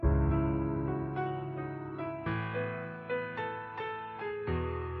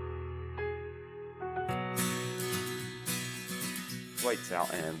Lights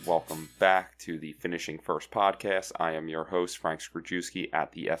out and welcome back to the Finishing First podcast. I am your host, Frank Skrajewski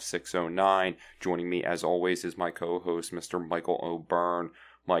at the F609. Joining me as always is my co-host, Mr. Michael O'Byrne.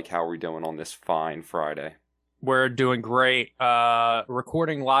 Mike, how are we doing on this fine Friday? We're doing great.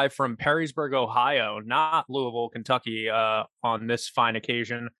 Recording live from Perrysburg, Ohio, not Louisville, Kentucky, on this fine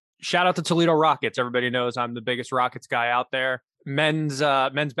occasion. Shout out to Toledo Rockets. Everybody knows I'm the biggest Rockets guy out there. Men's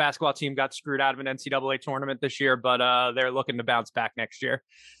basketball team got screwed out of an NCAA tournament this year, but they're looking to bounce back next year.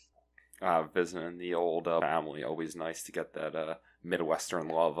 Visiting the old family. Always nice to get that Midwestern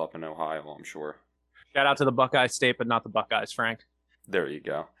love up in Ohio, I'm sure. Shout out to the Buckeye State, but not the Buckeyes, Frank. There you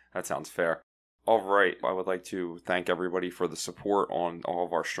go. That sounds fair. All right. I would like to thank everybody for the support on all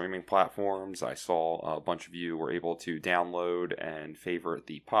of our streaming platforms. I saw a bunch of you were able to download and favorite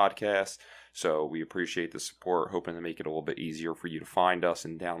the podcast. So we appreciate the support, hoping to make it a little bit easier for you to find us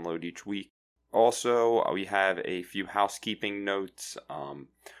and download each week. Also, we have a few housekeeping notes.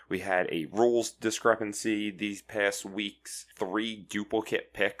 We had a rules discrepancy these past weeks. 3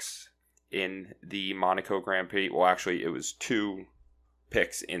 duplicate picks in the Monaco Grand Prix. Well, actually, it was 2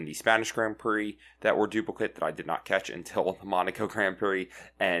 picks in the Spanish Grand Prix that were duplicate that I did not catch until the Monaco Grand Prix,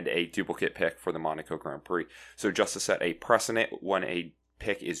 and a duplicate pick for the Monaco Grand Prix. So just to set a precedent, when a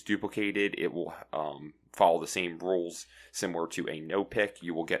pick is duplicated, it will follow the same rules similar to a no pick.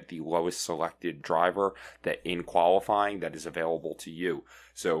 You will get the lowest selected driver that in qualifying that is available to you.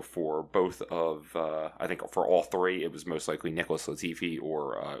 So for both of, I think for all 3, it was most likely Nicholas Latifi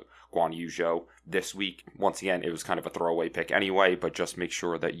or Guan Yu Zhou this week. Once again, it was kind of a throwaway pick anyway, but just make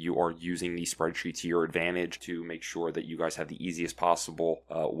sure that you are using the spreadsheet to your advantage to make sure that you guys have the easiest possible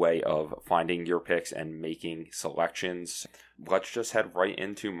way of finding your picks and making selections. Let's just head right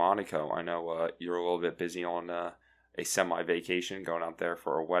into Monaco. I know you're a little bit busy on a semi-vacation, going out there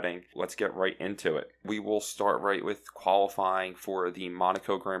for a wedding. Let's get right into it. We will start right with qualifying for the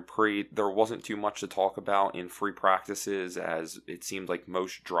Monaco Grand Prix. There wasn't too much to talk about in free practices, as it seemed like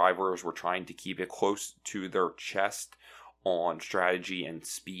most drivers were trying to keep it close to their chest on strategy and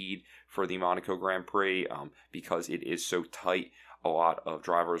speed for the Monaco Grand Prix, because it is so tight. A lot of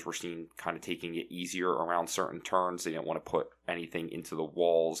drivers were seen kind of taking it easier around certain turns. They didn't want to put anything into the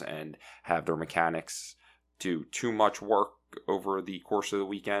walls and have their mechanics do too much work over the course of the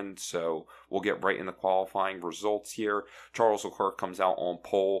weekend. So we'll get right in the qualifying results here. Charles Leclerc comes out on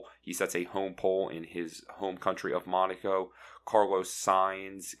pole. He sets a home pole in his home country of Monaco. Carlos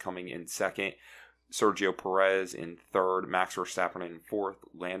Sainz coming in second. Sergio Perez in third. Max Verstappen in fourth.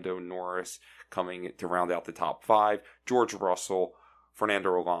 Lando Norris coming to round out the top 5. George Russell,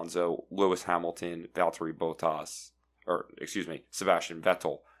 Fernando Alonso, Lewis Hamilton, Sebastian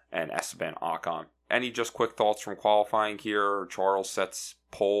Vettel, and Esteban Ocon. Any just quick thoughts from qualifying here? Charles sets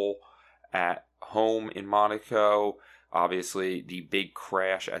pole at home in Monaco. Obviously, the big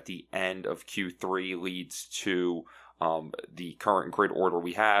crash at the end of Q3 leads to the current grid order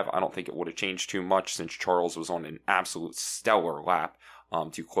we have. I don't think it would have changed too much since Charles was on an absolute stellar lap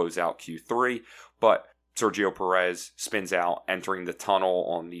to close out Q3. But Sergio Perez spins out, entering the tunnel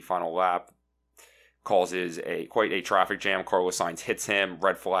on the final lap, causes quite a traffic jam. Carlos Sainz hits him,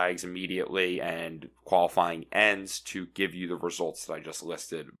 red flags immediately, and qualifying ends to give you the results that I just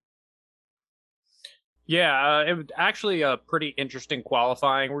listed. Yeah, it was actually a pretty interesting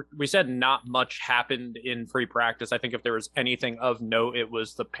qualifying. We said not much happened in free practice. I think if there was anything of note, it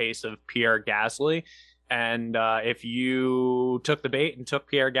was the pace of Pierre Gasly. And if you took the bait and took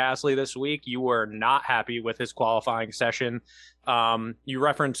Pierre Gasly this week, you were not happy with his qualifying session. You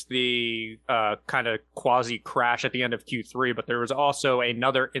referenced the kind of quasi crash at the end of Q3, but there was also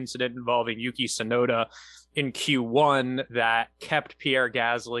another incident involving Yuki Tsunoda in Q1 that kept Pierre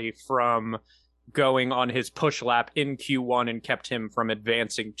Gasly from going on his push lap in Q1 and kept him from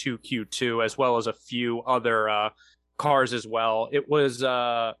advancing to Q2, as well as a few other cars as well. It was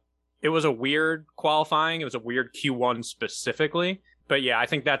a weird qualifying. It was a weird Q1 specifically. But yeah, I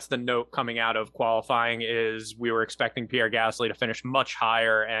think that's the note coming out of qualifying is we were expecting Pierre Gasly to finish much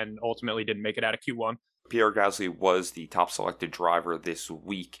higher and ultimately didn't make it out of Q1. Pierre Gasly was the top selected driver this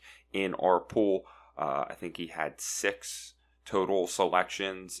week in our pool. I think he had 6 total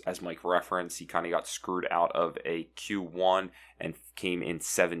selections. As Mike referenced, he kind of got screwed out of a Q1 and came in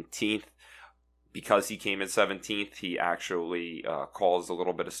 17th. Because he came in 17th, he actually caused a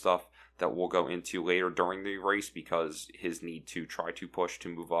little bit of stuff that we'll go into later during the race because his need to try to push to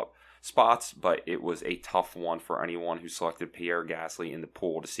move up spots. But it was a tough one for anyone who selected Pierre Gasly in the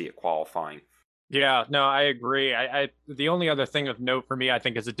pool to see it qualifying. Yeah, no, I agree. I the only other thing of note for me, I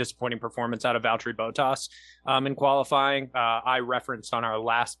think, is a disappointing performance out of Valtteri Bottas in qualifying. I referenced on our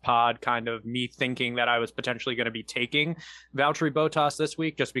last pod kind of me thinking that I was potentially going to be taking Valtteri Bottas this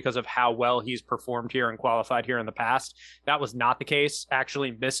week just because of how well he's performed here and qualified here in the past. That was not the case.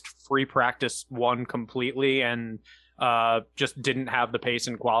 Actually missed free practice one completely and just didn't have the pace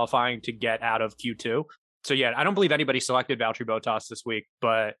in qualifying to get out of Q2. So yeah, I don't believe anybody selected Valtteri Bottas this week,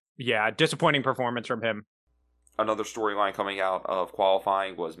 but yeah, disappointing performance from him. Another storyline coming out of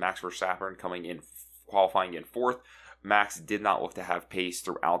qualifying was Max Verstappen qualifying in fourth. Max did not look to have pace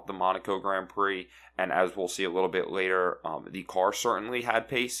throughout the Monaco Grand Prix, and as we'll see a little bit later, the car certainly had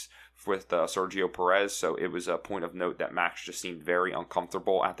pace with Sergio Perez, so it was a point of note that Max just seemed very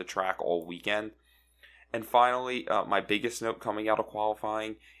uncomfortable at the track all weekend. And finally, my biggest note coming out of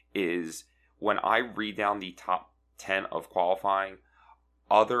qualifying is when I read down the top 10 of qualifying,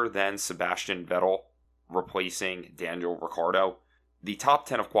 other than Sebastian Vettel replacing Daniel Ricciardo, the top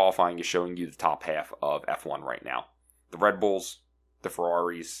 10 of qualifying is showing you the top half of F1 right now. The Red Bulls, the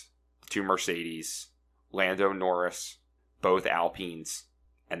Ferraris, the two Mercedes, Lando Norris, both Alpines,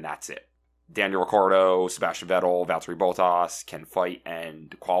 and that's it. Daniel Ricciardo, Sebastian Vettel, Valtteri Bottas can fight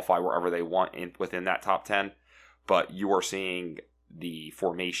and qualify wherever they want within that top 10, but you are seeing the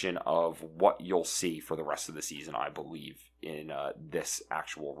formation of what you'll see for the rest of the season, I believe, in this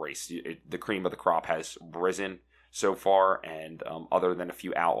actual race. The cream of the crop has risen so far, and other than a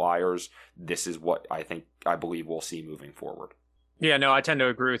few outliers, this is what I believe we'll see moving forward. Yeah, no, I tend to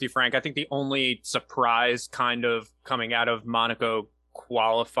agree with you, Frank. I think the only surprise kind of coming out of Monaco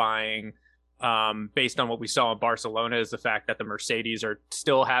qualifying, based on what we saw in Barcelona, is the fact that the Mercedes are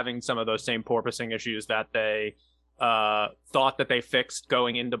still having some of those same porpoising issues that they thought that they fixed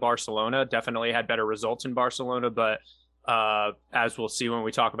going into Barcelona. Definitely had better results in Barcelona, but as we'll see when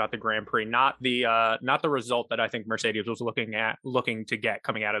we talk about the Grand Prix, not the result that I think Mercedes was looking to get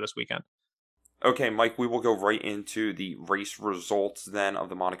coming out of this weekend. Okay, Mike, we will go right into the race results then of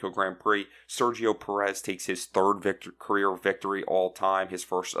the Monaco Grand Prix. Sergio Perez takes his third career victory all time, his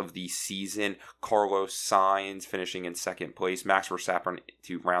first of the season. Carlos Sainz finishing in second place. Max Verstappen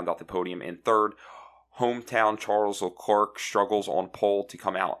to round out the podium in third. Hometown Charles Leclerc struggles on pole to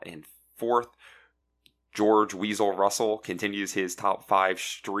come out in fourth. George Weasel Russell continues his top 5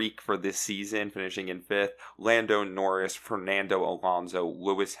 streak for this season, finishing in fifth. Lando Norris, Fernando Alonso,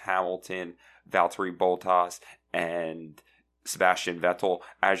 Lewis Hamilton, Valtteri Bottas, and Sebastian Vettel.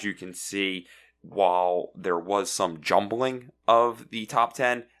 As you can see, while there was some jumbling of the top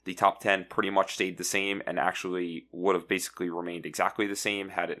 10 pretty much stayed the same and actually would have basically remained exactly the same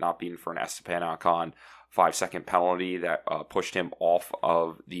had it not been for an Esteban Ocon 5-second penalty that pushed him off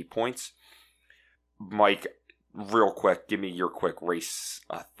of the points. Mike, real quick, give me your quick race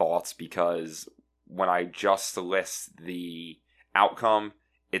thoughts, because when I just list the outcome,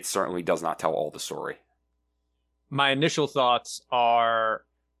 it certainly does not tell all the story. My initial thoughts are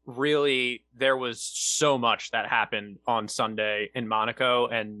really there was so much that happened on Sunday in Monaco,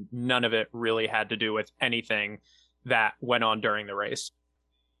 and none of it really had to do with anything that went on during the race.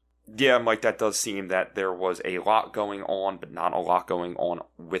 Yeah, Mike, that does seem that there was a lot going on, but not a lot going on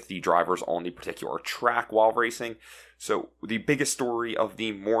with the drivers on the particular track while racing. So the biggest story of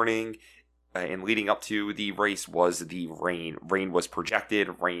the morning and leading up to the race was the rain. Rain was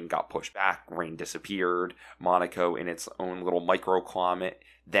projected, rain got pushed back, rain disappeared. Monaco, in its own little microclimate,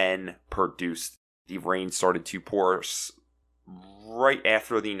 then produced. The rain started to pour right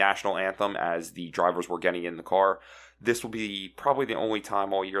after the national anthem as the drivers were getting in the car. This will be probably the only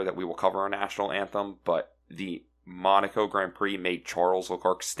time all year that we will cover a national anthem, but the Monaco Grand Prix made Charles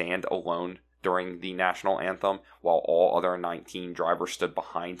Leclerc stand alone during the national anthem while all other 19 drivers stood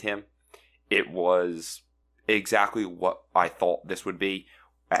behind him. It was exactly what I thought this would be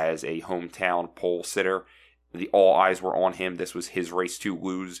as a hometown pole sitter. All eyes were on him. This was his race to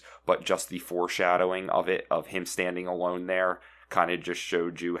lose, but just the foreshadowing of it, of him standing alone there, kind of just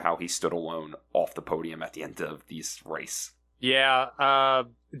showed you how he stood alone off the podium at the end of this race. Yeah,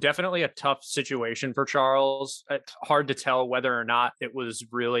 definitely a tough situation for Charles. It's hard to tell whether or not it was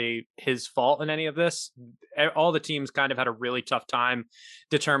really his fault in any of this. All the teams kind of had a really tough time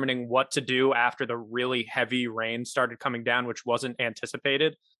determining what to do after the really heavy rain started coming down, which wasn't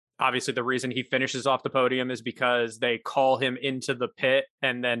anticipated. Obviously, the reason he finishes off the podium is because they call him into the pit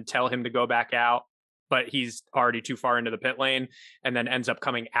and then tell him to go back out, but he's already too far into the pit lane and then ends up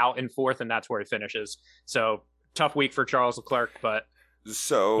coming out in fourth, and that's where he finishes. So tough week for Charles Leclerc, but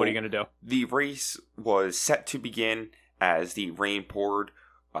what are you going to do? The race was set to begin as the rain poured.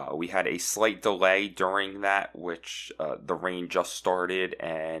 We had a slight delay during that, which the rain just started,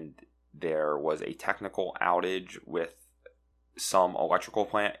 and there was a technical outage with some electrical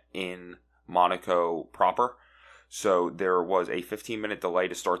plant in Monaco proper. So there was a 15-minute delay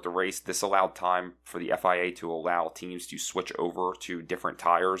to start the race. This allowed time for the FIA to allow teams to switch over to different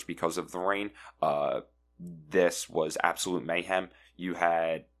tires because of the rain. This was absolute mayhem. You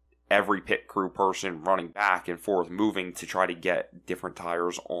had every pit crew person running back and forth, moving to try to get different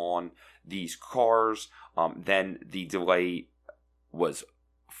tires on these cars. Then the delay was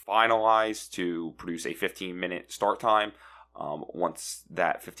finalized to produce a 15-minute start time. Once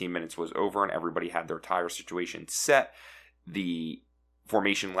that 15 minutes was over and everybody had their tire situation set, the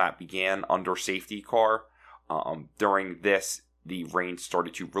formation lap began under safety car. During this, the rain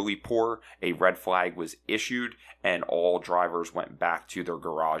started to really pour. A red flag was issued, and all drivers went back to their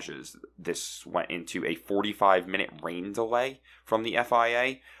garages. This went into a 45-minute rain delay from the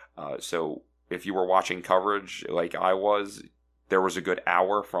FIA. So if you were watching coverage like I was, there was a good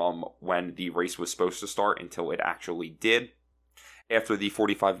hour from when the race was supposed to start until it actually did. After the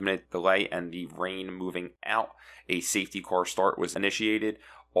 45-minute delay and the rain moving out, a safety car start was initiated.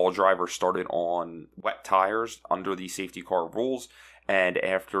 All drivers started on wet tires under the safety car rules, and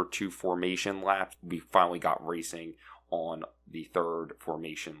after 2 formation laps, we finally got racing on the 3rd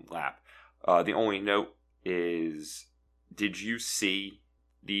formation lap. The only note is, did you see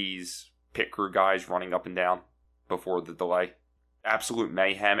these pit crew guys running up and down before the delay? Absolute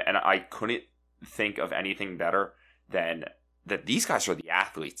mayhem, and I couldn't think of anything better than that these guys are the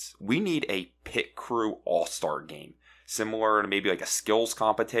athletes. We need a pit crew all-star game, similar to maybe like a skills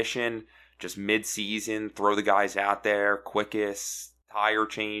competition, just mid-season, throw the guys out there, quickest tire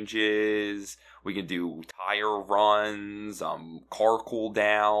changes. We can do tire runs, car cool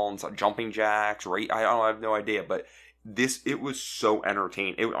downs, jumping jacks, right? I have no idea, but it was so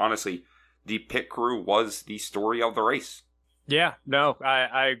entertaining. Honestly, the pit crew was the story of the race. Yeah, no,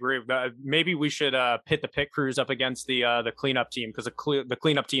 I agree. Maybe we should pit the pit crews up against the cleanup team, because the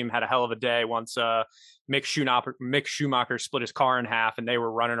cleanup team had a hell of a day once Mick Schumacher split his car in half, and they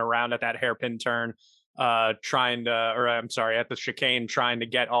were running around at that hairpin turn, at the chicane, trying to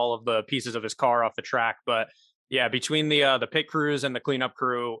get all of the pieces of his car off the track. But yeah, between the pit crews and the cleanup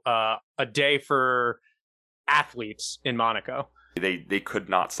crew, a day for athletes in Monaco. They could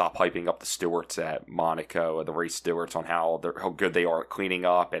not stop hyping up the stewards at Monaco, the race stewards, on how good they are at cleaning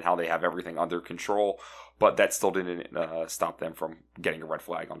up and how they have everything under control. But that still didn't stop them from getting a red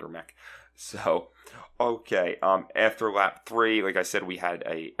flag under Mick. So, okay. After lap 3, like I said, we had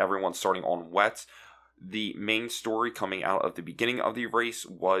everyone starting on wets. The main story coming out of the beginning of the race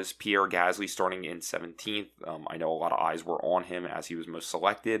was Pierre Gasly starting in 17th. I know a lot of eyes were on him as he was most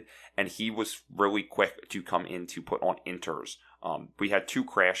selected, and he was really quick to come in to put on inters. We had 2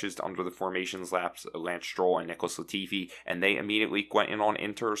 crashes under the formations laps, Lance Stroll and Nicholas Latifi, and they immediately went in on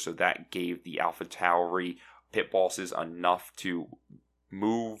inters, so that gave the AlphaTauri pit bosses enough to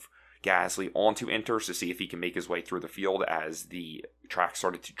move Gasly onto inters to see if he can make his way through the field as the track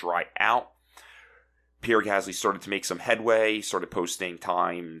started to dry out. Pierre Gasly started to make some headway, started posting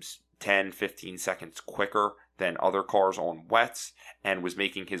times 10, 15 seconds quicker than other cars on wets, and was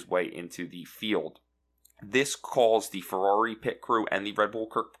making his way into the field. This caused the Ferrari pit crew and the Red Bull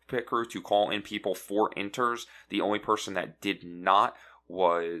pit crew to call in people for inters. The only person that did not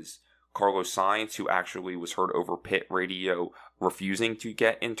was Carlos Sainz, who actually was heard over pit radio refusing to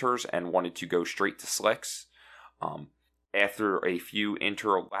get inters and wanted to go straight to slicks. After a few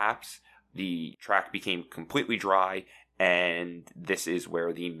inter laps, the track became completely dry, and this is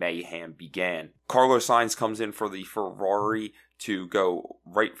where the mayhem began. Carlos Sainz comes in for the Ferrari to go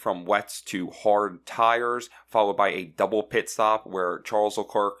right from wets to hard tires, followed by a double pit stop where Charles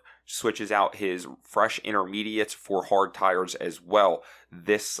Leclerc switches out his fresh intermediates for hard tires as well.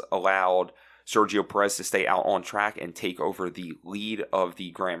 This allowed Sergio Perez to stay out on track and take over the lead of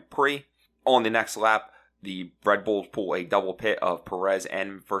the Grand Prix. On the next lap, the Red Bulls pull a double pit of Perez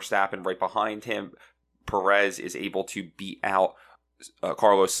and Verstappen right behind him. Perez is able to beat out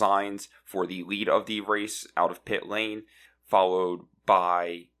Carlos Sainz for the lead of the race out of pit lane, followed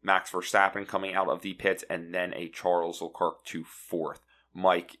by Max Verstappen coming out of the pits, and then a Charles Leclerc to 4th.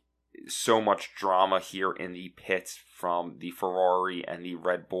 Mike, so much drama here in the pits from the Ferrari and the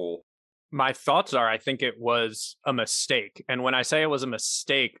Red Bull. My thoughts are, I think it was a mistake. And when I say it was a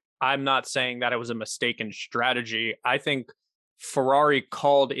mistake, I'm not saying that it was a mistaken strategy. I think Ferrari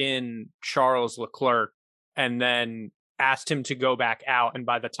called in Charles Leclerc and then asked him to go back out. And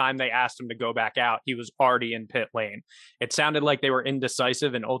by the time they asked him to go back out, he was already in pit lane. It sounded like they were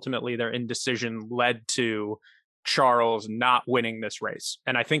indecisive, and ultimately their indecision led to Charles not winning this race.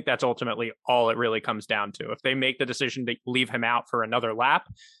 And I think that's ultimately all it really comes down to. If they make the decision to leave him out for another lap,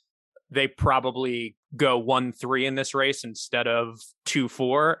 they probably go 1-3 in this race instead of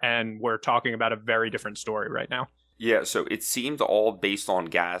 2-4. And we're talking about a very different story right now. Yeah, so it seemed all based on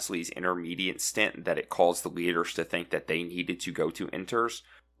Gasly's intermediate stint that it caused the leaders to think that they needed to go to inters.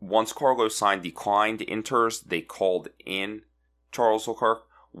 Once Carlos Sainz declined inters, they called in Charles Leclerc.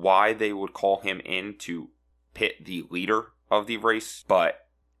 Why they would call him in to pit the leader of the race, but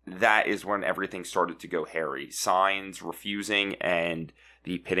that is when everything started to go hairy. Sainz refusing and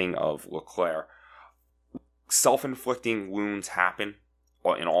the pitting of Leclerc. Self-inflicting wounds happen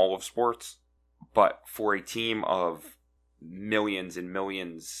in all of sports, but for a team of millions and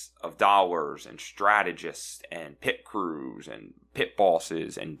millions of dollars and strategists and pit crews and pit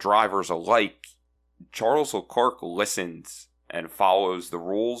bosses and drivers alike, Charles Leclerc listens and follows the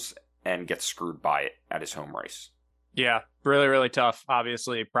rules and gets screwed by it at his home race. Yeah, really, really tough.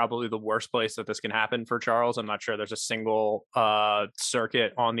 Obviously, probably the worst place that this can happen for Charles. I'm not sure there's a single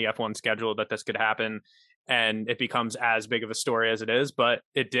circuit on the F1 schedule that this could happen and it becomes as big of a story as it is, but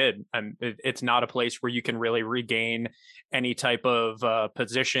it did. And it's not a place where you can really regain any type of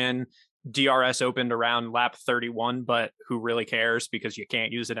position. DRS opened around lap 31, but who really cares because you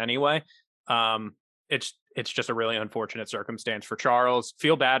can't use it anyway. It's just a really unfortunate circumstance for Charles.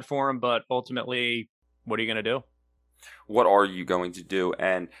 Feel bad for him, but ultimately, what are you going to do? What are you going to do?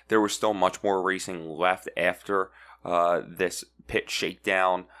 And there was still much more racing left after this pit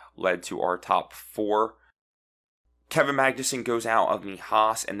shakedown led to our top four. Kevin Magnussen goes out of the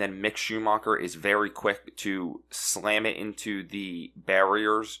Haas, and then Mick Schumacher is very quick to slam it into the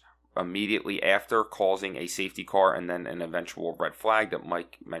barriers immediately after, causing a safety car and then an eventual red flag that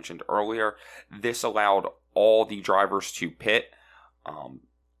Mike mentioned earlier. This allowed all the drivers to pit.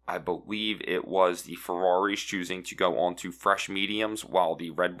 I believe it was the Ferraris choosing to go on to fresh mediums while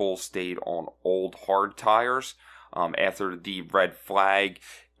the Red Bulls stayed on old hard tires. After the red flag,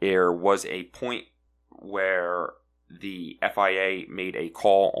 there was a point where the FIA made a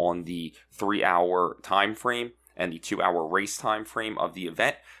call on the 3-hour time frame and the 2-hour race time frame of the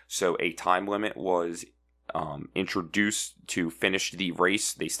event. So a time limit was introduced to finish the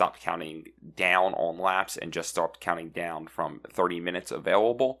race. They stopped counting down on laps and just stopped counting down from 30 minutes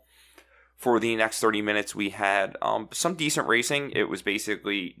available. For the next 30 minutes, we had some decent racing. It was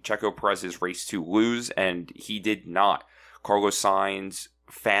basically Checo Perez's race to lose, and he did not. Carlos Sainz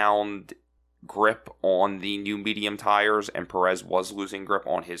found grip on the new medium tires, and Perez was losing grip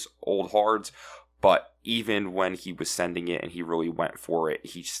on his old hards. But even when he was sending it and he really went for it,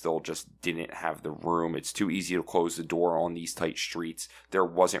 he still just didn't have the room. It's too easy to close the door on these tight streets. There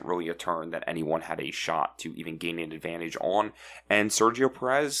wasn't really a turn that anyone had a shot to even gain an advantage on. And Sergio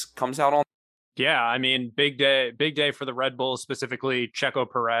Perez comes out on. Yeah, I mean, big day for the Red Bulls, specifically Checo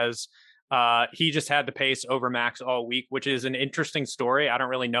Perez. He just had the pace over Max all week, which is an interesting story. I don't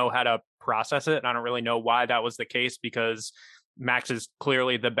really know how to process it. I don't really know why that was the case because Max is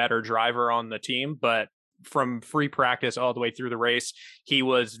clearly the better driver on the team, but from free practice all the way through the race, he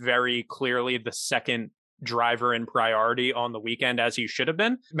was very clearly the second driver in priority on the weekend, as he should have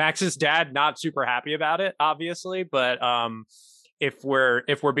been. Max's dad, not super happy about it, obviously, but if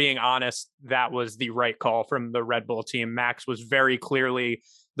we're being honest, that was the right call from the Red Bull team. Max was very clearly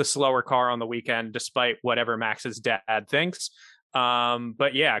the slower car on the weekend, despite whatever Max's dad thinks.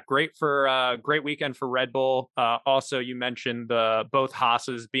 But yeah, great weekend for Red Bull. Also, you mentioned both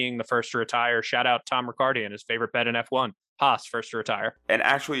Haas's being the first to retire. Shout out Tom Ricciardi and his favorite bet in F1. Haas first to retire. And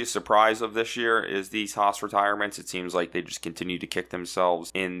actually a surprise of this year is these Haas retirements. It seems like they just continue to kick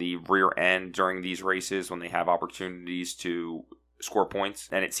themselves in the rear end during these races when they have opportunities to score points.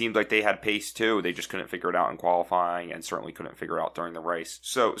 And it seemed like they had pace too. They just couldn't figure it out in qualifying and certainly couldn't figure it out during the race.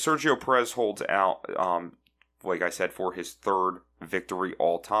 So Sergio Perez holds out, like I said, for his third victory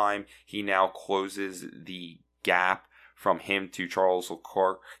all time. He now closes the gap from him to Charles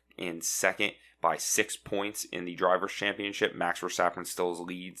Leclerc in second by 6 points in the Drivers' Championship. Max Verstappen still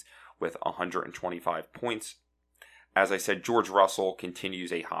leads with 125 points. As I said, George Russell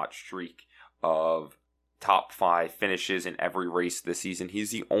continues a hot streak of top 5 finishes in every race this season.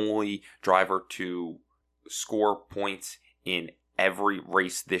 He's the only driver to score points in every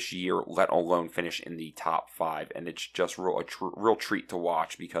race this year, let alone finish in the top 5. And it's just a real treat to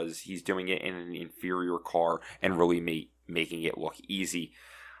watch because he's doing it in an inferior car and really making it look easy.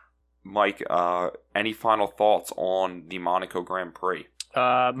 Mike, any final thoughts on the Monaco Grand Prix?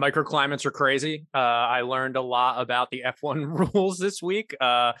 Microclimates are crazy. I learned a lot about the F1 rules this week.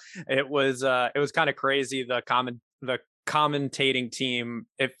 It was kind of crazy. The commentating team,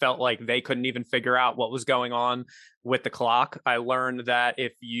 it felt like they couldn't even figure out what was going on with the clock. I learned that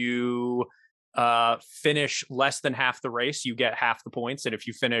if you finish less than half the race, you get half the points, and if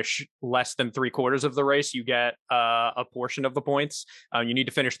you finish less than 3/4 of the race, you get a portion of the points. You need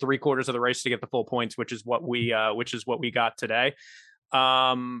to finish 3/4 of the race to get the full points, which is what we got today.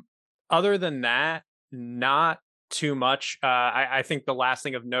 Other than that, not too much. I think the last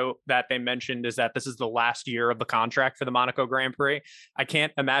thing of note that they mentioned is that this is the last year of the contract for the Monaco Grand Prix. I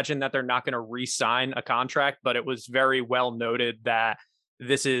can't imagine that they're not going to re-sign a contract, but it was very well noted that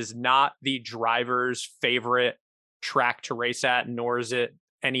this is not the driver's favorite track to race at, nor is it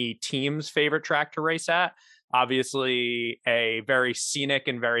any team's favorite track to race at. Obviously, a very scenic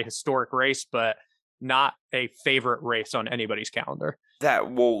and very historic race, but not a favorite race on anybody's calendar.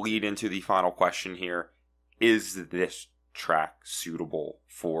 That will lead into the final question here. Is this track suitable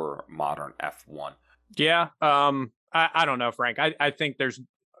for modern F1? Yeah, I don't know, Frank. I think there's,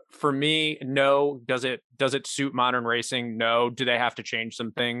 for me, no. Does it suit modern racing? No. Do they have to change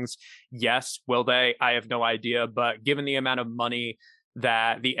some things? Yes. Will they? I have no idea. But given the amount of money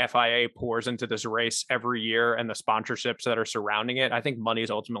that the FIA pours into this race every year and the sponsorships that are surrounding it, I think money is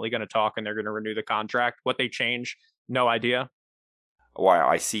ultimately going to talk, and they're going to renew the contract. What they change, no idea. While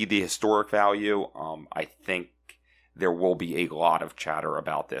I see the historic value, I think there will be a lot of chatter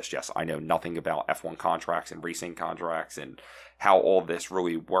about this. Yes, I know nothing about F1 contracts and racing contracts and how all this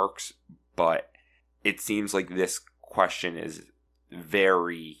really works, but it seems like this question is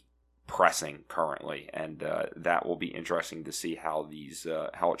very pressing currently, and that will be interesting to see how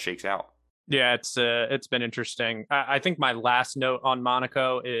how it shakes out. Yeah, it's been interesting. I think my last note on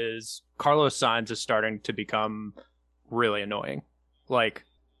Monaco is Carlos Sainz is starting to become really annoying. Like,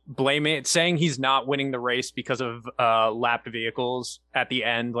 saying he's not winning the race because of lapped vehicles at the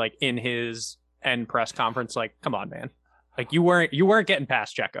end, like in his end press conference. Like, come on, man. Like, you weren't getting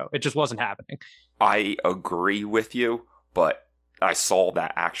past Checo. It just wasn't happening. I agree with you, but I saw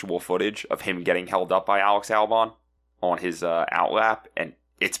that actual footage of him getting held up by Alex Albon on his outlap, and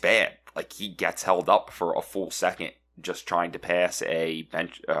it's bad. Like, he gets held up for a full second just trying to pass a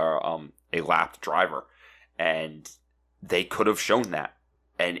lapped driver, and they could have shown that,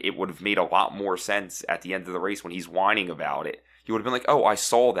 and it would have made a lot more sense at the end of the race when he's whining about it. You would have been like, oh, I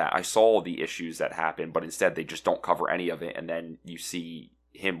saw that. I saw the issues that happened, but instead they just don't cover any of it, and then you see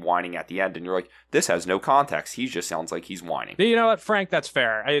him whining at the end, and you're like, this has no context. He just sounds like he's whining. You know what, Frank? That's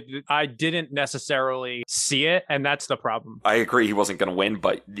fair. I didn't necessarily see it, and that's the problem. I agree he wasn't going to win,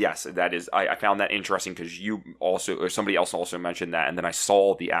 but yes, that is. I found that interesting because you also, or somebody else also mentioned that, and then I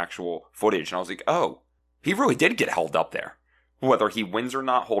saw the actual footage, and I was like, oh, he really did get held up there. Whether he wins or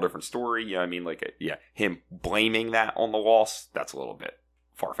not, whole different story. You know what I mean? Like, yeah, him blaming that on the loss, that's a little bit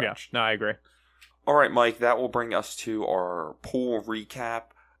far-fetched. Yeah, no, I agree. All right, Mike, that will bring us to our pool recap.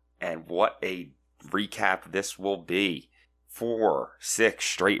 And what a recap this will be. For 6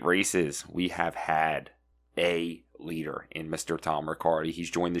 straight races, we have had a leader in Mr. Tom Riccardi.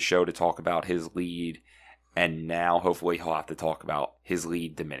 He's joined the show to talk about his lead. And now, hopefully, he'll have to talk about his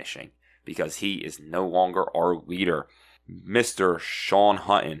lead diminishing, because he is no longer our leader. Mr. Sean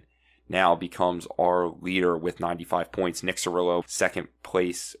Hutton now becomes our leader with 95 points. Nick Cirillo, second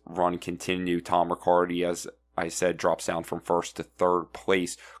place, run continue. Tom Riccardi, as I said, drops down from first to third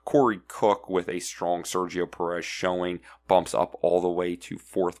place. Corey Cook with a strong Sergio Perez showing bumps up all the way to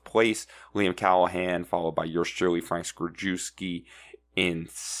fourth place. Liam Callahan, followed by yours truly, Frank Skrzyjewski, in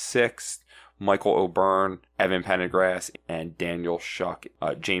sixth. Michael O'Byrne, Evan Pendergrass, and Daniel Shuck.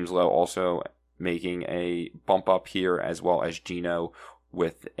 James Lowe also making a bump up here, as well as Gino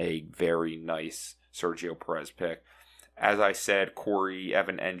with a very nice Sergio Perez pick. As I said, Corey,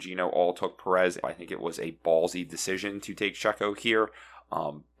 Evan, and Gino all took Perez. I think it was a ballsy decision to take Checo here,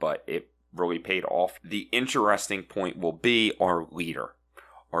 but it really paid off. The interesting point will be our leader.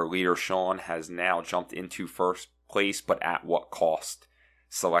 Our leader, Sean, has now jumped into first place, but at what cost?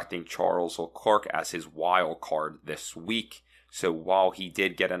 Selecting Charles Leclerc as his wild card this week. So while he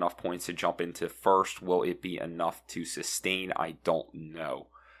did get enough points to jump into first, will it be enough to sustain? I don't know.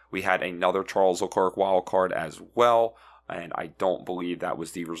 We had another Charles Leclerc wild card as well, and I don't believe that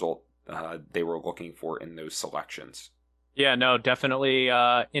was the result they were looking for in those selections. Yeah, no, definitely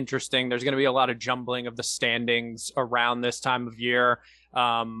interesting. There's going to be a lot of jumbling of the standings around this time of year.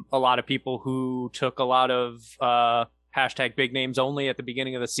 A lot of people who took a lot of hashtag big names only at the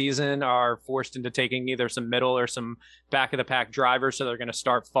beginning of the season are forced into taking either some middle or some back of the pack drivers, so they're going to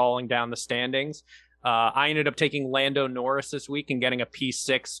start falling down the standings. I ended up taking Lando Norris this week and getting a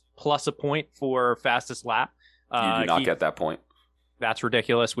P6 plus a point for fastest lap. You do not get that point. That's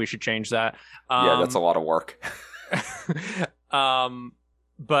ridiculous. We should change that. Yeah, that's a lot of work.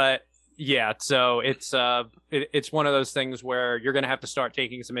 But Yeah, so it's one of those things where you're going to have to start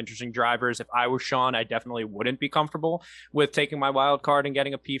taking some interesting drivers. If I was Sean, I definitely wouldn't be comfortable with taking my wild card and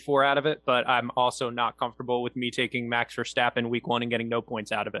getting a P4 out of it, but I'm also not comfortable with me taking Max Verstappen week 1 and getting no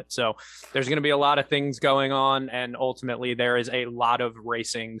points out of it. So there's going to be a lot of things going on, and ultimately there is a lot of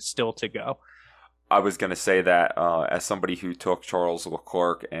racing still to go. I was going to say that as somebody who took Charles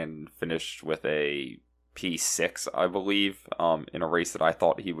Leclerc and finished with a P6, I believe, in a race that I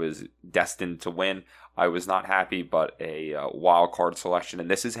thought he was destined to win. I was not happy, but a wild card selection, and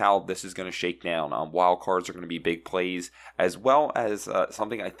this is how this is going to shake down. Wild cards are going to be big plays, as well as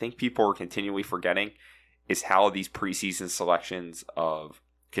something I think people are continually forgetting is how these preseason selections of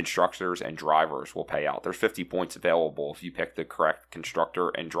constructors and drivers will pay out. There's 50 points available if you pick the correct constructor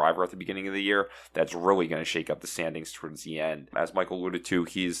and driver at the beginning of the year. That's really going to shake up the standings towards the end. As Michael alluded to,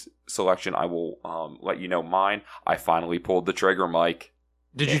 his selection, I will let you know mine. I finally pulled the trigger, Mike.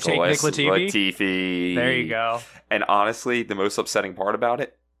 Did you take Nick Latifi? Latifi. There you go. And honestly, the most upsetting part about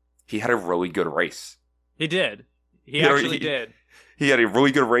it, he had a really good race. He did. He actually did. He had a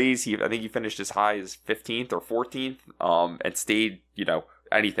really good race. I think he finished as high as 15th or 14th and stayed,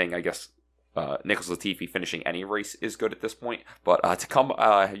 anything, I guess, Nicholas Latifi finishing any race is good at this point. But to come,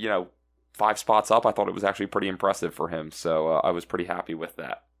 5 spots up, I thought it was actually pretty impressive for him. So I was pretty happy with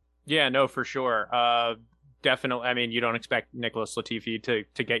that. Yeah, no, for sure. Definitely. I mean, you don't expect Nicholas Latifi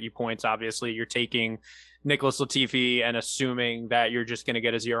to get you points. Obviously, you're taking Nicholas Latifi and assuming that you're just going to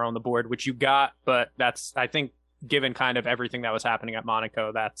get a 0 on the board, which you got. But that's, I think, given kind of everything that was happening at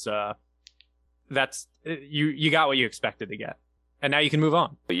Monaco, that's you got what you expected to get. And now you can move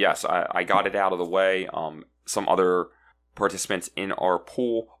on. But yes, I got it out of the way. Some other participants in our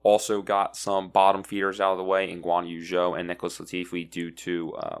pool also got some bottom feeders out of the way in Guan Yu Zhou and Nicholas Latifi due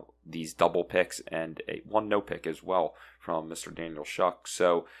to these double picks and one no pick as well from Mr. Daniel Shuck.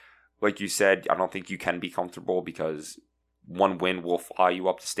 So, like you said, I don't think you can be comfortable because one win will fly you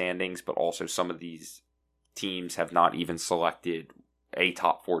up the standings, but also some of these teams have not even selected a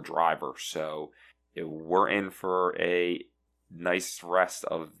top 4 driver. So, we're in for a nice rest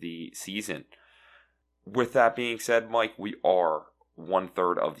of the season. With that being said, Mike, we are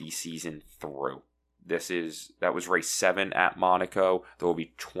 1/3 of the season through. That was race 7 at Monaco. There will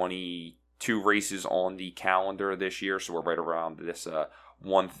be 22 races on the calendar this year, so we're right around this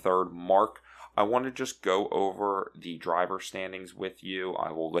 1/3 mark. I want to just go over the driver standings with you.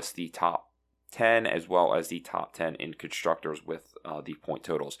 I will list the top 10 as well as the top 10 in constructors with the point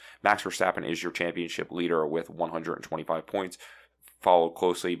totals. Max Verstappen is your championship leader with 125 points, followed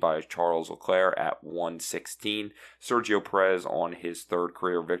closely by Charles Leclerc at 116. Sergio Perez on his 3rd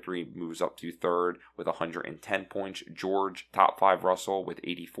career victory moves up to 3rd with 110 points. George, top 5 Russell with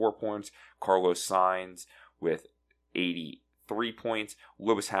 84 points. Carlos Sainz with 83 points.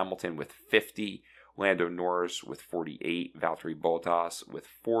 Lewis Hamilton with 50. Lando Norris with 48, Valtteri Bottas with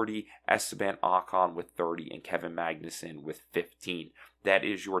 40, Esteban Ocon with 30, and Kevin Magnussen with 15. That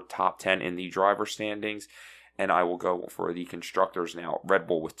is your top 10 in the driver standings. And I will go for the constructors now. Red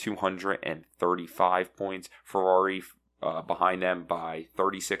Bull with 235 points. Ferrari behind them by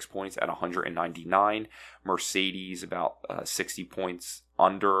 36 points at 199. Mercedes about 60 points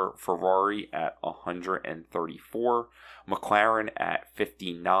under Ferrari at 134. McLaren at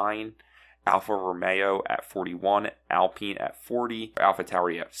 59. Alfa Romeo at 41, Alpine at 40,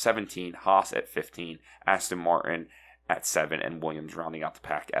 AlphaTauri at 17, Haas at 15, Aston Martin at 7, and Williams rounding out the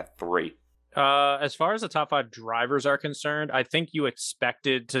pack at 3. As far as the top 5 drivers are concerned, I think you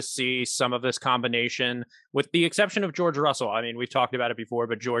expected to see some of this combination, with the exception of George Russell. I mean, we've talked about it before,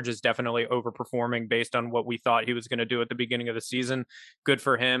 but George is definitely overperforming based on what we thought he was going to do at the beginning of the season. Good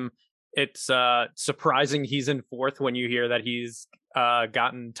for him. It's surprising he's in 4th when you hear that he's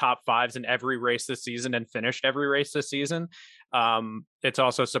gotten top 5s in every race this season and finished every race this season. It's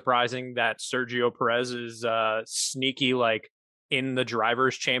also surprising that Sergio Perez is sneaky, like, in the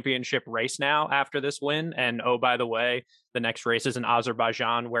drivers' championship race now after this win. And oh, by the way, the next race is in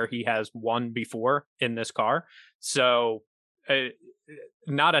Azerbaijan, where he has won before in this car. So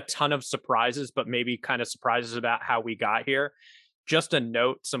not a ton of surprises, but maybe kind of surprises about how we got here. Just a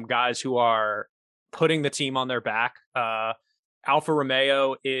note, some guys who are putting the team on their back. Alfa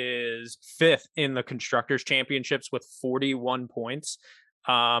Romeo is 5th in the Constructors' Championships with 41 points.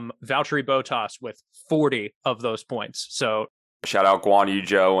 Valtteri Bottas with 40 of those points. So shout out Guan Yu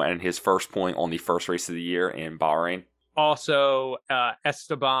Zhou and his first point on the first race of the year in Bahrain. Also,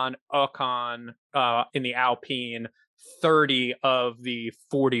 Esteban Ocon in the Alpine, 30 of the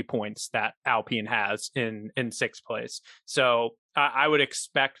 40 points that Alpine has in 6th place. So I would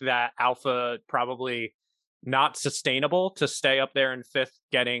expect that Alpha probably not sustainable to stay up there in fifth,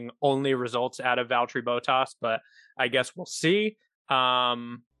 getting only results out of Valtteri Bottas, but I guess we'll see.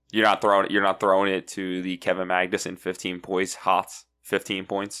 You're not throwing it to the Kevin Magnussen 15 points, Haas 15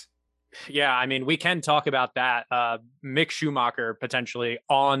 points. Yeah, I mean, we can talk about that. Mick Schumacher potentially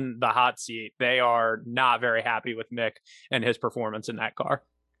on the hot seat. They are not very happy with Mick and his performance in that car.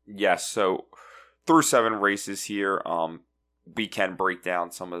 Yes, so through 7 races here, we can break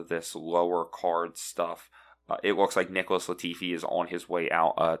down some of this lower card stuff. It looks like Nicholas Latifi is on his way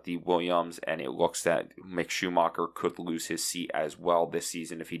out at the Williams, and it looks that Mick Schumacher could lose his seat as well this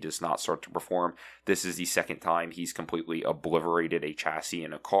season if he does not start to perform. This is the second time he's completely obliterated a chassis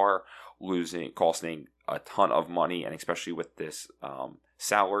in a car, costing a ton of money, and especially with this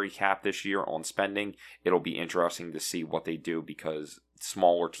salary cap this year on spending, it'll be interesting to see what they do, because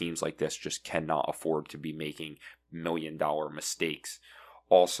smaller teams like this just cannot afford to be making million-dollar mistakes.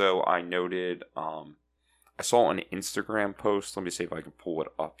 Also, I noted... I saw an Instagram post, let me see if I can pull it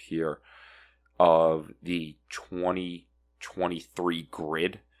up here, of the 2023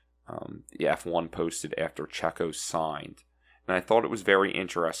 grid. The F1 posted after Checo signed. And I thought it was very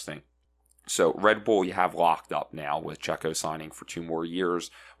interesting. So Red Bull you have locked up now with Checo signing for 2 more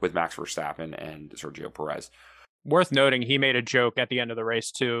years with Max Verstappen and Sergio Perez. Worth noting, he made a joke at the end of the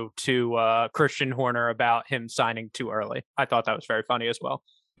race to Christian Horner about him signing too early. I thought that was very funny as well.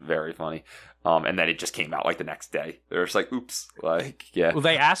 Very funny. And then it just came out like the next day. They're just like, oops. Like, yeah. Well,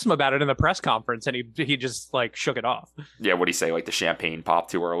 they asked him about it in the press conference, and he just like shook it off. Yeah, what'd he say? Like the champagne popped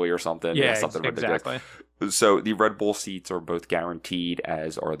too early or something? Yeah, something exactly. Ridiculous. So the Red Bull seats are both guaranteed,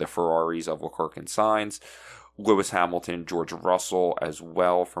 as are the Ferraris of Leclerc and Sainz. Lewis Hamilton, George Russell as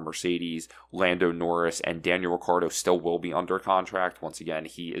well for Mercedes, Lando Norris, and Daniel Ricciardo still will be under contract. Once again,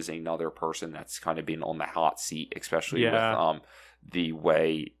 he is another person that's kind of been on the hot seat, especially with the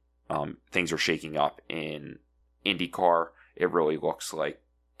way things are shaking up in IndyCar. It really looks like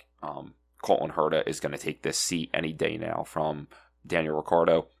Colton Herta is going to take this seat any day now from Daniel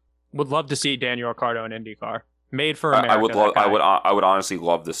Ricciardo. Would love to see Daniel Ricciardo in IndyCar. Made for America. I would honestly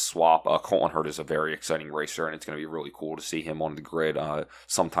love this swap. Colton Herta is a very exciting racer, and it's going to be really cool to see him on the grid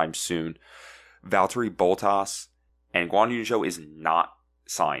sometime soon. Valtteri Bottas and Guan Yu Zhou is not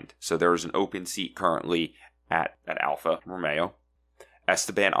signed, so there is an open seat currently at Alfa Romeo.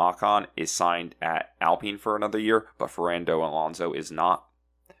 Esteban Ocon is signed at Alpine for another year, but Fernando Alonso is not.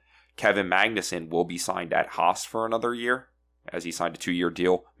 Kevin Magnussen will be signed at Haas for another year, as he signed a 2-year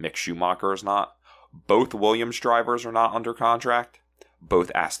deal. Mick Schumacher is not. Both Williams drivers are not under contract.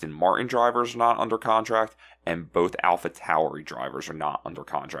 Both Aston Martin drivers are not under contract. And both AlphaTauri drivers are not under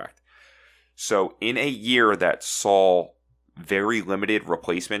contract. So in a year that saw very limited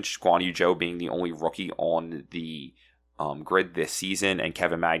replacements, Guan Yu Zhou being the only rookie on the grid this season, and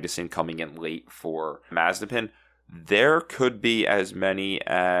Kevin Magnussen coming in late for Mazepin, there could be as many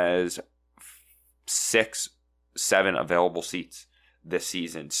as 6-7 available seats this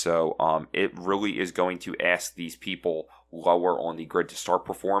season. So it really is going to ask these people lower on the grid to start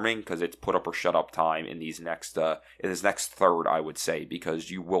performing, because it's put up or shut up time in this next third, I would say,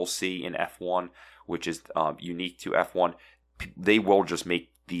 because you will see in F1, which is unique to F1, they will just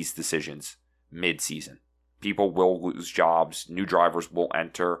make these decisions mid-season. People will lose jobs. New drivers will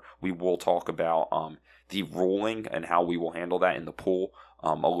enter. We will talk about the ruling and how we will handle that in the pool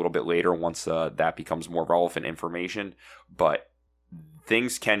a little bit later once that becomes more relevant information. But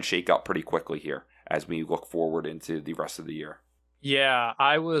things can shake up pretty quickly here as we look forward into the rest of the year. Yeah,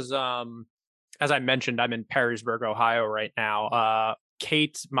 I was, as I mentioned, I'm in Perrysburg, Ohio right now.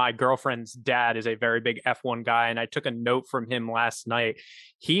 Kate, my girlfriend's dad, is a very big F1 guy, and I took a note from him last night.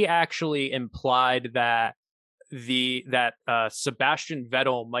 He actually implied that Sebastian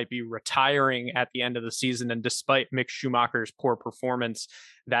Vettel might be retiring at the end of the season, and despite Mick Schumacher's poor performance,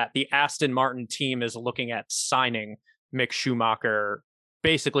 that the Aston Martin team is looking at signing Mick Schumacher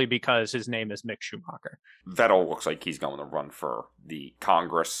basically because his name is Mick Schumacher. Vettel looks like he's going to run for the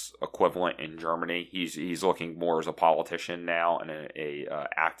Congress equivalent in Germany. He's looking more as a politician now and a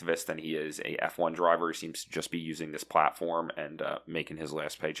activist than he is a F1 driver. He seems to just be using this platform and making his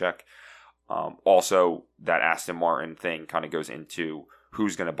last paycheck. Also, that Aston Martin thing kind of goes into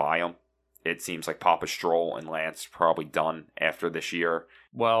who's going to buy them. It seems like Papa Stroll and Lance probably done after this year.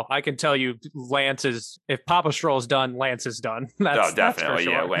 Well, I can tell you, if Papa Stroll's done, Lance is done. Definitely, that's for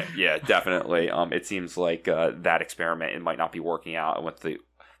sure. Yeah, definitely. It seems like that experiment, it might not be working out with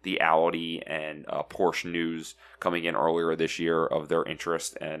the Audi and Porsche news coming in earlier this year of their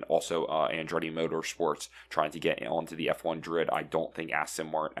interest, and also Andretti Motorsports trying to get onto the F1 grid. I don't think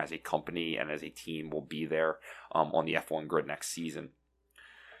Aston Martin as a company and as a team will be there on the F1 grid next season.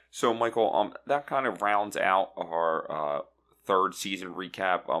 So, Michael, that kind of rounds out our third season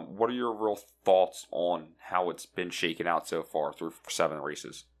recap. What are your real thoughts on how it's been shaken out so far through 7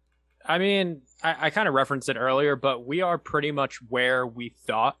 races? I mean, I kind of referenced it earlier, but we are pretty much where we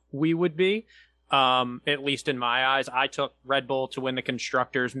thought we would be. At least in my eyes, I took Red Bull to win the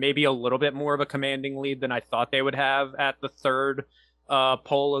constructors, maybe a little bit more of a commanding lead than I thought they would have at the third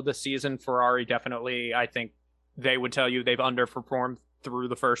pole of the season. Ferrari definitely, I think they would tell you they've underperformed through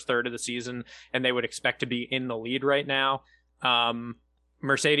the first third of the season, and they would expect to be in the lead right now.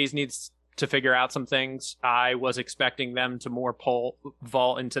 Mercedes needs to figure out some things. I was expecting them to more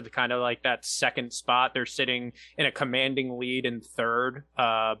vault into the kind of like that second spot. They're sitting in a commanding lead in third,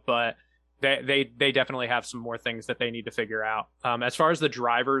 but they definitely have some more things that they need to figure out. As far as the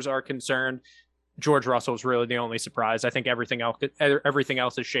drivers are concerned, George Russell is really the only surprise. I think everything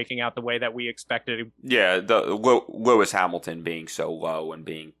else is shaking out the way that we expected. Yeah, the Lewis Hamilton being so low and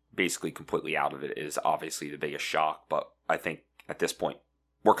being basically completely out of it is obviously the biggest shock. But I think at this point,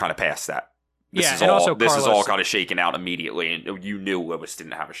 we're kind of past that. This is all kind of shaken out immediately, and you knew Lewis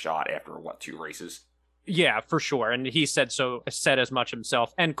didn't have a shot after 2 races. Yeah, for sure, and he said as much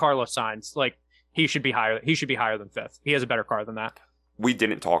himself. And Carlos Sainz, like he should be higher. He should be higher than 5th. He has a better car than that. We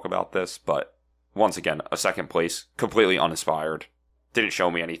didn't talk about this, but once again, a second place, completely uninspired. Didn't show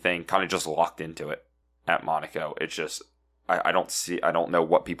me anything. Kind of just locked into it at Monaco. It's just I don't know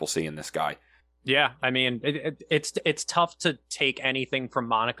what people see in this guy. Yeah, I mean, it's tough to take anything from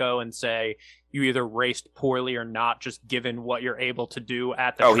Monaco and say you either raced poorly or not, just given what you're able to do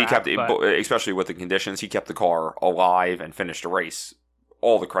at the track. He kept, especially with the conditions, he kept the car alive and finished the race.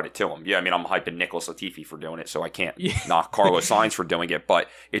 All the credit to him. Yeah, I mean, I'm hyping Nicholas Latifi for doing it, so I can't knock Carlos Sainz for doing it, but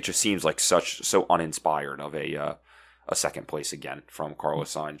it just seems like so uninspired of a second place again from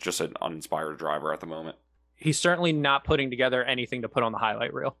Carlos Sainz. Just an uninspired driver at the moment. He's certainly not putting together anything to put on the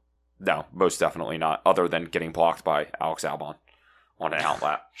highlight reel. No, most definitely not, other than getting blocked by Alex Albon on an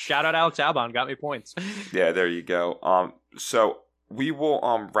outlap. Shout out Alex Albon, got me points. Yeah, there you go. So we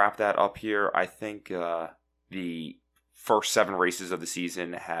will wrap that up here. I think the first 7 races of the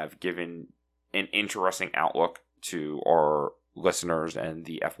season have given an interesting outlook to our listeners and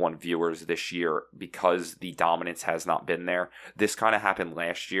the F1 viewers this year because the dominance has not been there. This kind of happened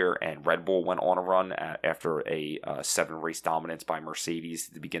last year, and Red Bull went on a run after a 7-race dominance by Mercedes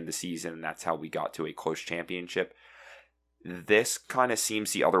to begin the season, and that's how we got to a close championship. This kind of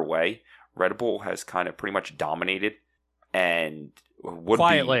seems the other way. Red Bull has kind of pretty much dominated and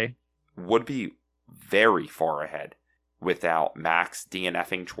would be very far ahead without Max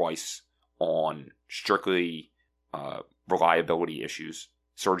DNFing twice on strictly reliability issues.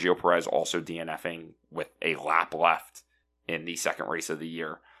 Sergio Perez also DNFing with a lap left in the second race of the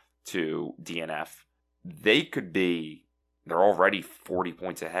year to DNF. They're already 40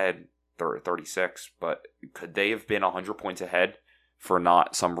 points ahead. They're at 36, but could they have been 100 points ahead for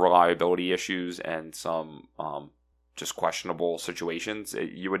not some reliability issues and some just questionable situations?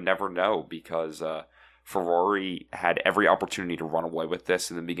 You would never know because Ferrari had every opportunity to run away with this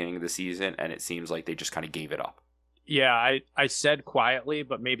in the beginning of the season, and it seems like they just kind of gave it up. Yeah, I said quietly,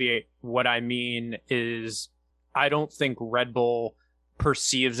 but maybe what I mean is I don't think Red Bull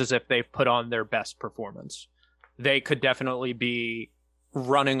perceives as if they've put on their best performance. They could definitely be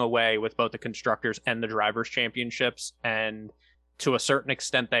running away with both the Constructors and the Drivers' Championships, and to a certain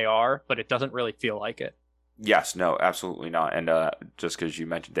extent they are, but it doesn't really feel like it. Yes, no, absolutely not. And just because you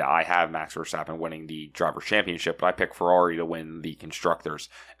mentioned that, I have Max Verstappen winning the Drivers' Championship, but I picked Ferrari to win the Constructors.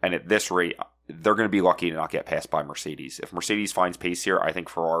 And at this rate, they're going to be lucky to not get passed by Mercedes. If Mercedes finds pace here, I think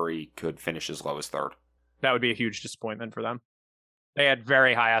Ferrari could finish as low as 3rd. That would be a huge disappointment for them. They had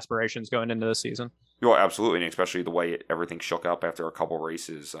very high aspirations going into the season. Well, absolutely, and especially the way everything shook up after a couple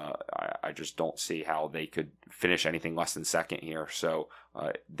races. I just don't see how they could finish anything less than 2nd here. So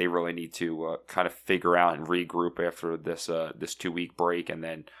they really need to kind of figure out and regroup after this 2-week break, and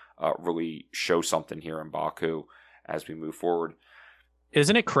then really show something here in Baku as we move forward.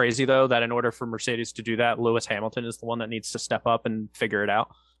 Isn't it crazy, though, that in order for Mercedes to do that, Lewis Hamilton is the one that needs to step up and figure it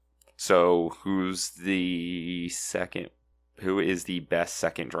out? So who is the best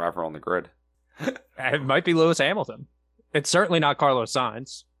second driver on the grid? It might be Lewis Hamilton. It's certainly not Carlos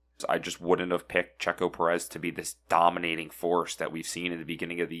Sainz. I just wouldn't have picked Checo Perez to be this dominating force that we've seen in the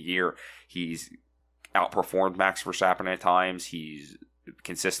beginning of the year. He's outperformed Max Verstappen at times. He's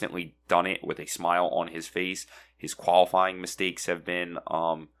consistently done it with a smile on his face. His qualifying mistakes have been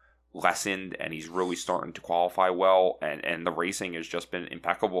lessened, and he's really starting to qualify well, and the racing has just been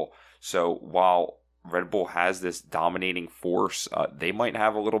impeccable. So while Red Bull has this dominating force, they might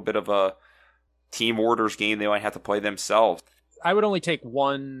have a little bit of a team orders game they might have to play themselves. I would only take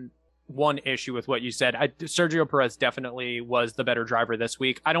one issue with what you said. Sergio Perez definitely was the better driver this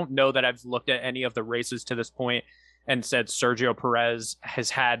week. I don't know that I've looked at any of the races to this point and said Sergio Perez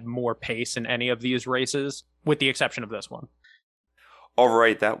has had more pace in any of these races, with the exception of this one. All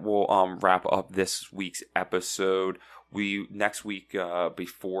right, that will wrap up this week's episode. We next week,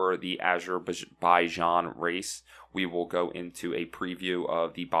 before the Azerbaijan race, we will go into a preview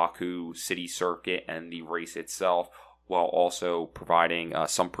of the Baku City Circuit and the race itself, while also providing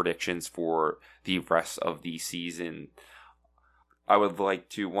some predictions for the rest of the season. I would like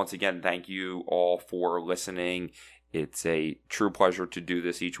to once again thank you all for listening. It's a true pleasure to do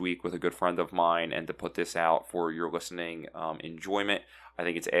this each week with a good friend of mine and to put this out for your listening enjoyment. I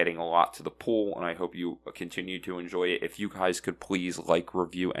think it's adding a lot to the pool, and I hope you continue to enjoy it. If you guys could please like,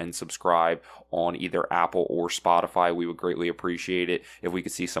 review, and subscribe on either Apple or Spotify, we would greatly appreciate it. If we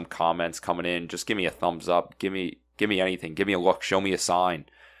could see some comments coming in, just give me a thumbs up. Give me anything. Give me a look. Show me a sign.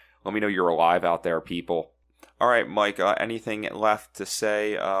 Let me know you're alive out there, people. All right, Mike, anything left to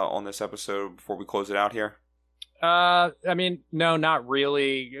say on this episode before we close it out here? I mean, no, not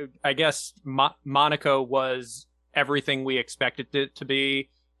really. I guess Monaco was everything we expected it to be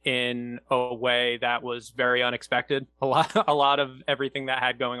in a way that was very unexpected. A lot of everything that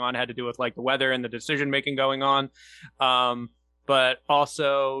had going on had to do with like the weather and the decision making going on. But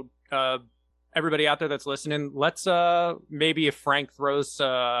also, everybody out there that's listening, let's maybe if Frank throws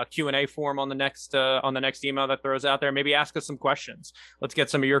a Q&A form on the next email that throws out there, maybe ask us some questions. Let's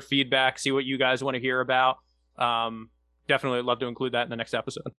get some of your feedback, see what you guys want to hear about. Definitely love to include that in the next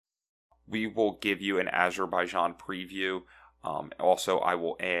episode. We will give you an Azerbaijan preview. Also, I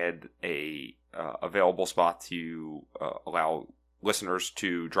will add a available spot to allow listeners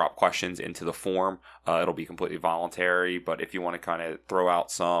to drop questions into the form. It'll be completely voluntary, but if you want to kind of throw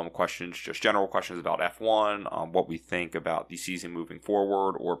out some questions, just general questions about F1, what we think about the season moving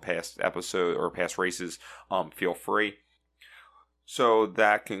forward, or past episode or past races, feel free. So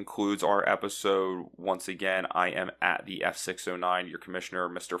that concludes our episode. Once again, I am at the F609, your commissioner,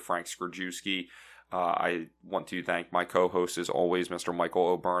 Mr. Frank Skrzyjewski. I want to thank my co-host, as always, Mr. Michael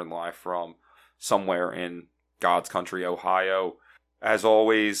O'Byrne, live from somewhere in God's country, Ohio. As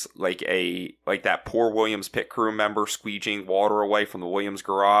always, like that poor Williams pit crew member squeegeeing water away from the Williams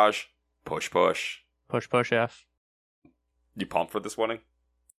garage. Push, push. Push, push, F. You pumped for this wedding?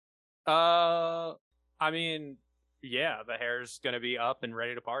 I mean, yeah, the hair's going to be up and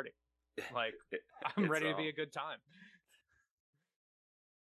ready to party. Like, I'm ready to be a good time.